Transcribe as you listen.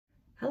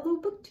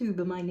Hello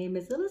BookTube, my name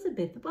is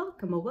Elizabeth.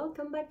 Welcome or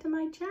welcome back to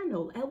my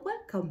channel and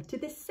welcome to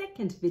the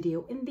second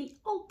video in the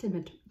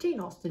ultimate Jane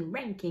Austen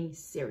ranking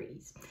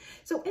series.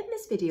 So in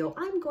this video,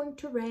 I'm going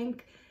to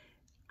rank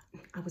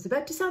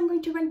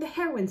the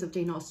heroines of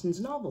Jane Austen's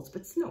novels,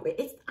 but no,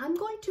 I'm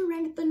going to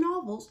rank the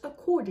novels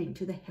according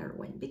to the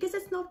heroine because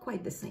it's not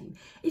quite the same.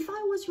 If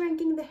I was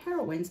ranking the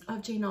heroines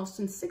of Jane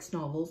Austen's 6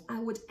 novels, I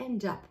would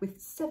end up with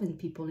 7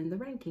 people in the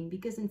ranking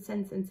because in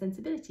Sense and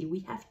Sensibility, we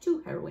have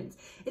 2 heroines.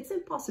 It's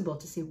impossible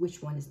to say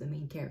which one is the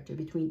main character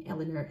between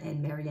Elinor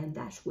and Marianne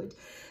Dashwood.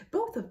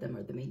 Both of them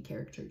are the main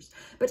characters,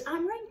 but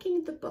I'm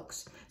ranking the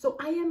books. So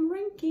I am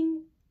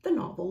ranking the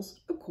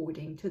novels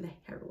according to the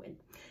heroine.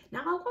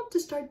 Now, I want to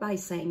start by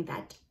saying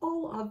that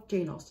all of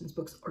Jane Austen's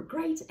books are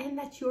great and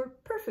that you're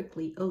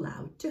perfectly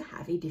allowed to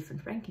have a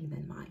different ranking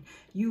than mine.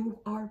 You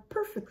are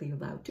perfectly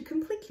allowed to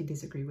completely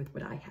disagree with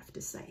what I have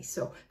to say.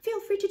 So feel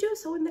free to do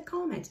so in the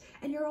comments.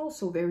 And you're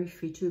also very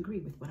free to agree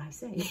with what I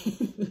say.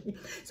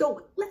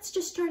 So let's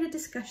just start a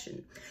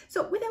discussion.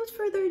 So without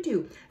further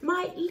ado,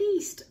 my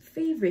least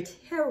favorite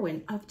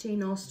heroine of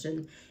Jane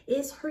Austen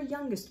is her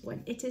youngest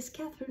one. It is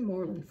Catherine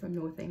Morland from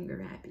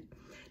Northanger Abbey.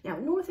 Now,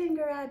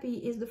 Northanger Abbey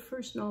is the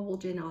first novel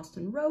Jane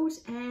Austen wrote,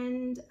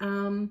 and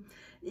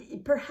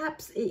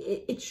perhaps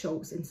it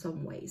shows in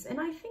some ways. And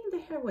I think the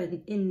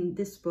heroine in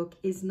this book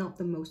is not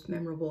the most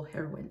memorable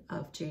heroine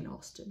of Jane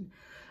Austen.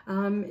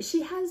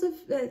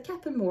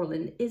 Catherine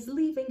Morland is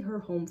leaving her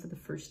home for the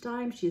first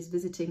time. She is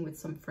visiting with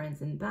some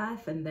friends in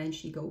Bath, and then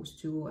she goes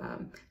to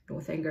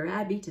Northanger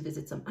Abbey to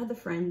visit some other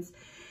friends.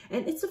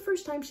 And it's the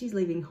first time she's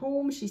leaving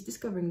home. She's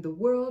discovering the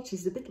world.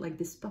 She's a bit like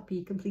this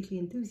puppy, completely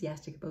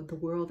enthusiastic about the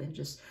world and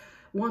just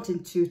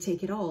wanting to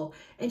take it all.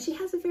 And she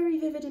has a very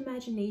vivid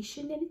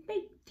imagination, and it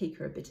may take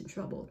her a bit in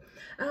trouble.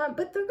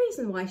 But the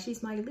reason why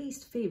she's my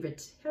least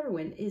favorite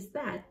heroine is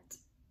that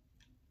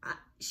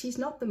she's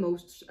not the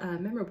most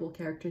memorable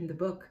character in the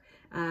book.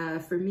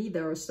 For me,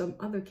 there are some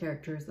other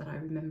characters that I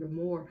remember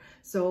more.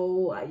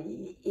 So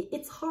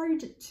it's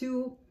hard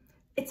to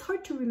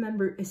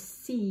remember a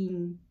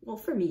scene. Well,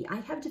 for me, I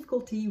have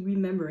difficulty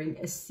remembering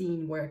a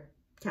scene where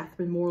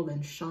Catherine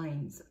Morland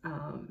shines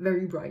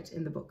very bright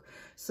in the book.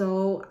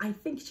 So I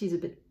think she's a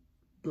bit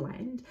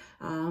bland,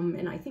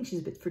 and I think she's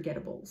a bit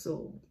forgettable.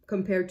 So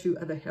compared to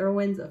other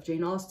heroines of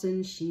Jane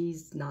Austen,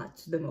 she's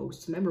not the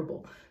most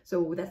memorable.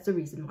 So that's the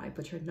reason why I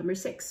put her at number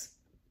 6.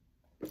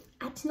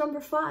 At number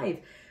 5,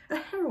 a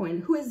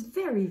heroine who is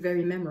very,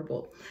 very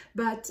memorable.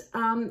 But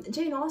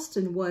Jane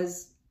Austen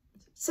was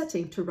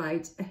setting to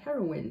write a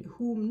heroine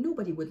whom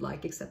nobody would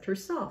like except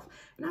herself.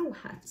 And I will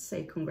have to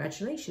say,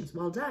 congratulations,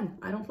 well done.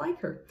 I don't like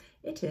her.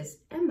 It is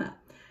Emma.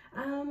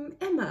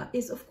 Emma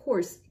is, of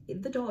course,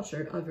 the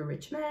daughter of a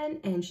rich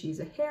man, and she's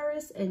a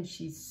heiress, and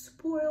she's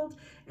spoiled.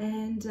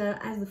 And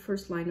as the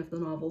first line of the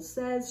novel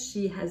says,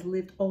 she has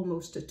lived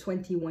almost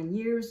 21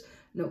 years.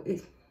 No,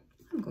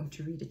 I'm going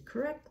to read it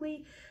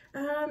correctly.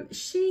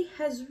 She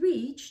had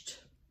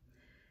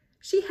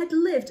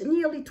lived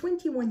nearly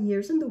 21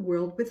 years in the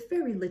world with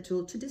very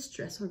little to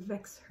distress or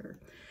vex her.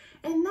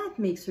 And that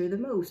makes her the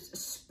most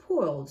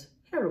spoiled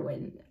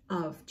heroine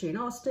of Jane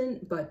Austen,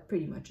 but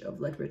pretty much of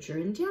literature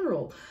in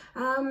general.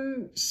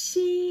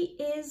 She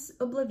is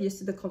oblivious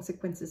to the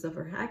consequences of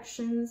her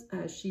actions.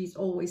 She's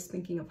always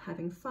thinking of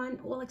having fun,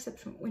 well,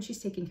 except when she's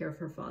taking care of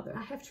her father.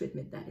 I have to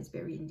admit that is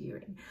very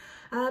endearing.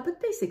 But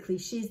basically,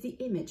 she's the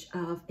image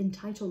of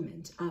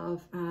entitlement,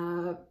 of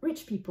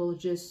rich people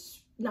just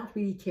not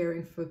really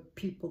caring for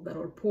people that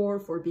are poor,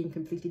 for being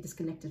completely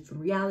disconnected from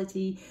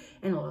reality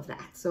and all of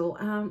that. So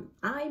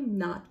I'm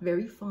not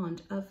very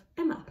fond of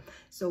Emma.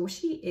 So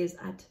she is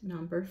at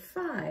number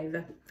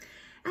 5.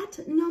 At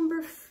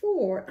number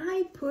 4,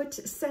 I put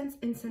Sense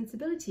and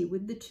Sensibility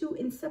with the 2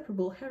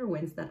 inseparable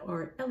heroines that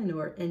are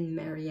Elinor and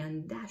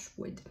Marianne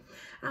Dashwood.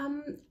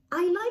 I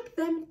like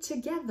them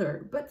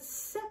together, but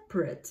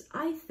separate,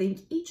 I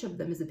think each of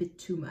them is a bit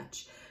too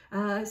much.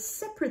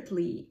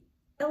 Separately,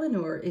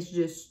 Elinor is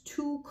just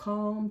too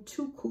calm,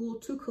 too cool,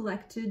 too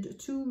collected,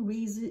 too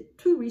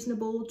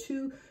reasonable,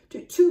 too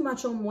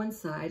much on one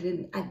side.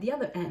 And at the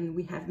other end,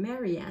 we have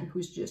Marianne,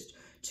 who's just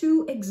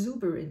too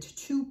exuberant,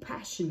 too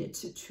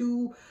passionate,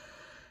 too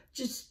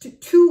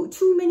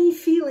many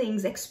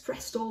feelings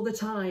expressed all the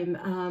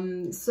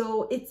time.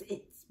 So it's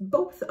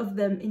both of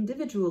them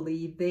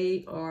individually,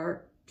 they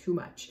are too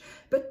much,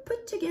 but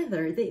put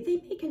together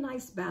they make a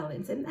nice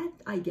balance. And that,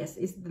 I guess,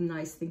 is the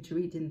nice thing to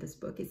read in this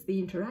book. It's the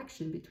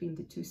interaction between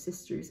the 2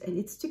 sisters, and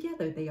it's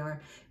together they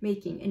are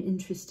making an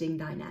interesting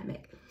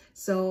dynamic.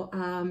 So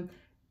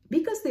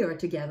because they are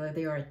together,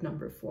 they are at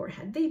number 4.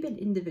 Had they been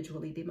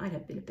individually, they might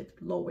have been a bit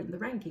lower in the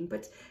ranking,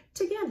 but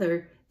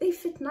together they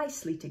fit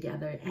nicely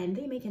together and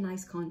they make a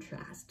nice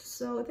contrast.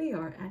 So they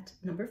are at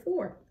number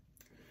 4.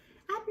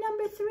 At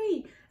number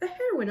 3, a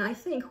heroine, I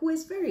think, who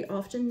is very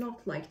often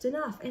not liked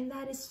enough, and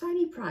that is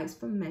Fanny Price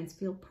from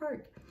Mansfield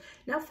Park.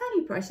 Now,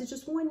 Fanny Price is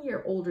just 1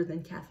 year older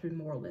than Catherine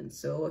Morland.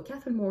 So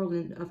Catherine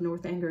Morland of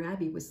Northanger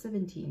Abbey was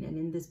 17, and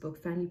in this book,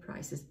 Fanny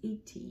Price is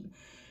 18.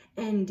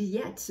 And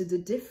yet the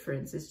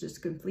difference is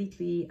just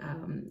completely,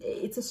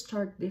 it's a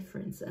stark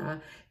difference.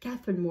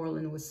 Catherine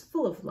Morland was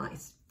full of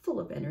lies, full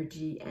of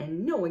energy,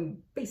 and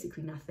knowing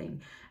basically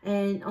nothing.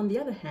 And on the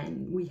other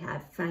hand, we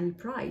have Fanny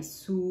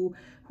Price, who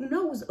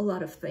knows a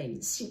lot of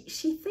things.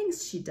 She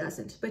thinks she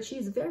doesn't, but she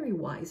is very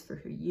wise for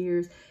her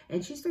years,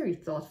 and she's very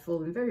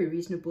thoughtful and very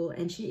reasonable,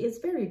 and she is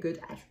very good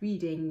at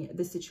reading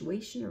the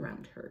situation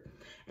around her.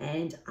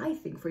 And I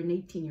think for an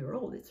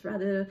 18-year-old, it's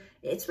rather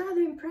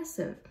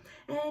impressive.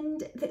 And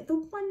the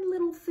one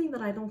little thing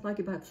that I don't like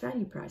about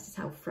Fanny Price is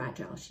how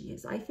fragile she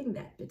is. I think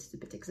that bit's a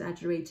bit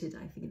exaggerated.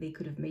 I think they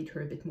could have made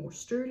her a bit more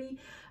sturdy.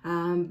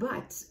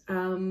 But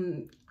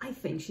I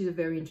think she's a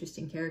very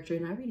interesting character,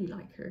 and I really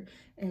like her.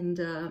 And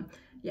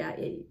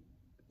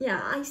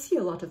yeah, I see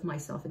a lot of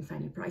myself in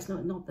Fanny Price.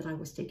 Not that I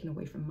was taken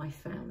away from my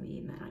family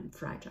and that I'm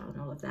fragile and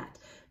all of that,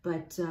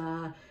 but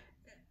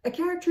a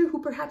character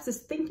who perhaps is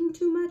thinking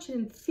too much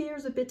and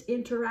fears a bit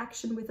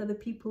interaction with other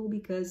people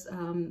because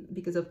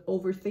of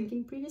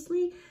overthinking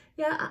previously.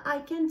 Yeah, I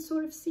can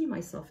sort of see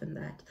myself in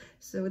that.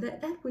 So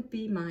that would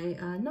be my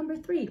number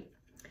 3.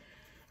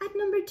 At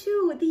number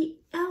 2, the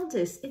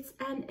eldest, it's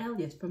Anne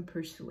Elliot from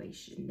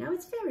Persuasion. Now,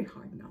 it's very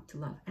hard not to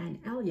love Anne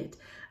Elliot.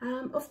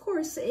 Of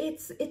course,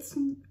 it's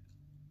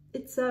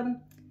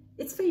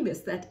famous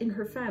that in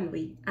her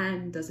family,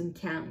 Anne doesn't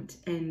count,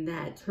 and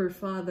that her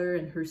father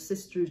and her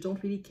sisters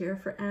don't really care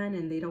for Anne,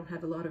 and they don't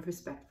have a lot of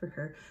respect for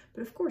her.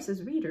 But of course,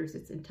 as readers,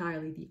 it's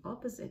entirely the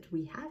opposite.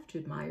 We have to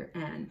admire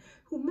Anne,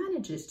 who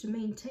manages to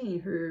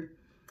maintain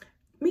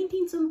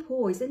some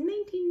poise and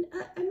maintain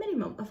a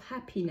minimum of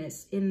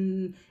happiness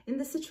in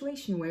the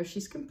situation where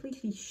she's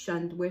completely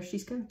shunned, where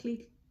she's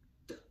completely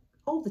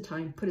all the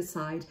time put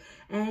aside,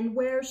 and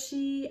where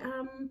she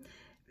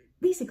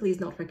basically is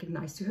not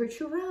recognized to her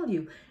true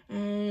value.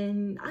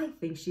 And I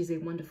think she's a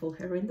wonderful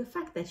heroine. The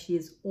fact that she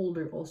is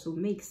older also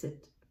makes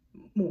it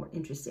more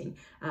interesting.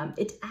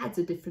 It adds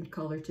a different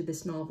color to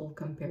this novel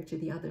compared to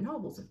the other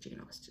novels of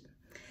Jane Austen.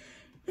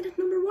 And at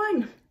number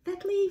 1,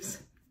 that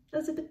leaves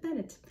Elizabeth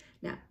Bennet.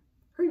 Now,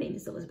 her name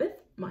is Elizabeth,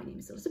 my name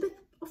is Elizabeth,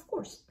 of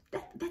course.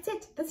 That's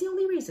it. That's the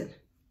only reason.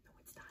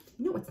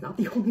 No, it's not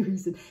the only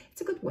reason.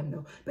 It's a good one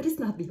though, but it's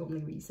not the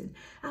only reason.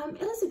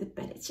 Elizabeth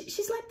Bennet,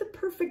 she's like the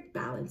perfect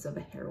balance of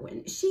a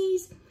heroine.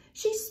 She's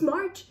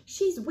smart,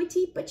 she's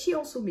witty, but she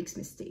also makes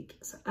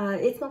mistakes.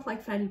 It's not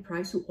like Fanny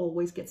Price, who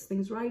always gets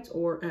things right,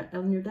 or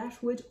Eleanor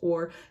Dashwood,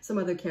 or some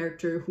other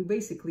character who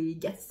basically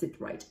gets it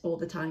right all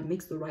the time,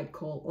 makes the right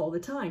call all the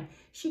time.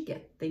 She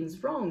gets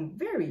things wrong,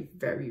 very,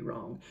 very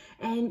wrong.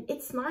 And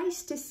it's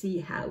nice to see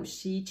how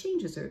she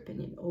changes her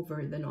opinion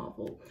over the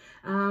novel.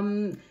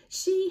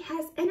 She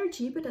has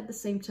energy, but at the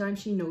same time,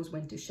 she knows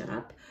when to shut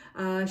up.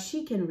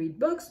 She can read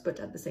books, but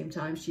at the same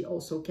time, she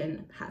also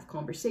can have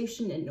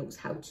conversation and knows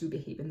how to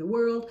behave in the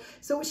world.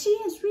 So she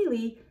is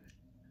really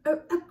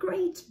a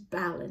great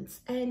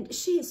balance, and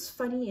she is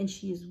funny and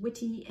she is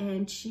witty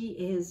and she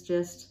is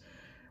just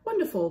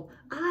wonderful.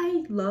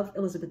 I love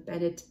Elizabeth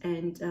Bennet,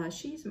 and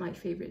she's my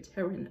favorite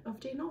heroine of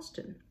Jane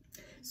Austen.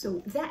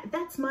 So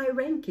that's my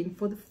ranking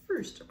for the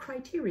first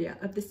criteria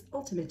of this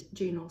ultimate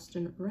Jane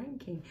Austen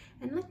ranking.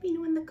 And let me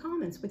know in the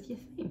comments what you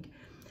think.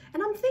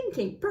 And I'm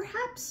thinking,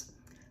 perhaps,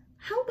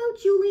 how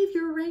about you leave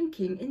your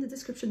ranking in the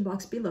description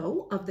box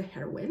below of the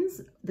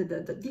heroines,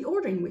 the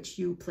order in which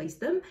you place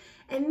them,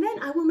 and then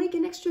I will make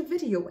an extra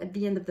video at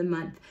the end of the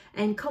month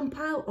and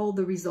compile all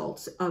the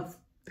results of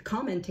the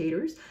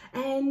commentators,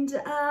 and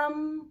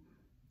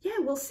yeah,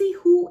 we'll see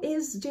who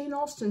is Jane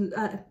Austen,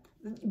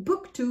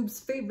 BookTube's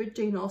favorite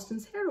Jane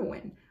Austen's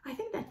heroine. I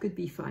think that could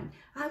be fun.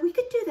 We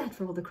could do that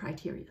for all the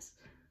criterias.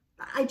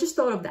 I just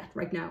thought of that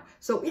right now.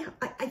 So yeah,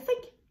 I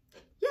think,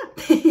 yeah.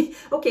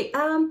 Okay,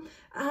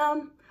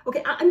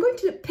 okay, I'm going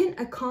to pin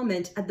a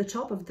comment at the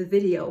top of the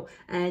video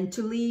and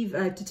to leave,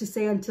 to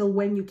say until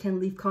when you can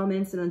leave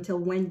comments and until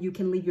when you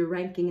can leave your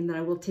ranking, and then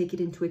I will take it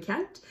into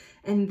account.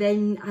 And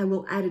then I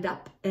will add it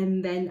up,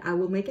 and then I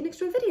will make an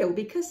extra video,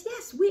 because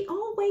yes, we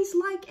always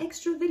like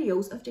extra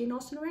videos of Jane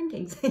Austen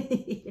rankings.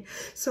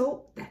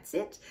 So that's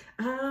it.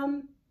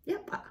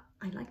 Yep,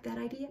 I like that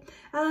idea.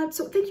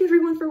 So thank you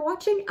everyone for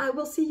watching. I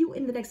will see you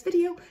in the next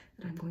video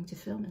that I'm going to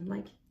film in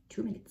like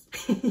 2 minutes.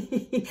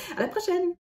 À la prochaine!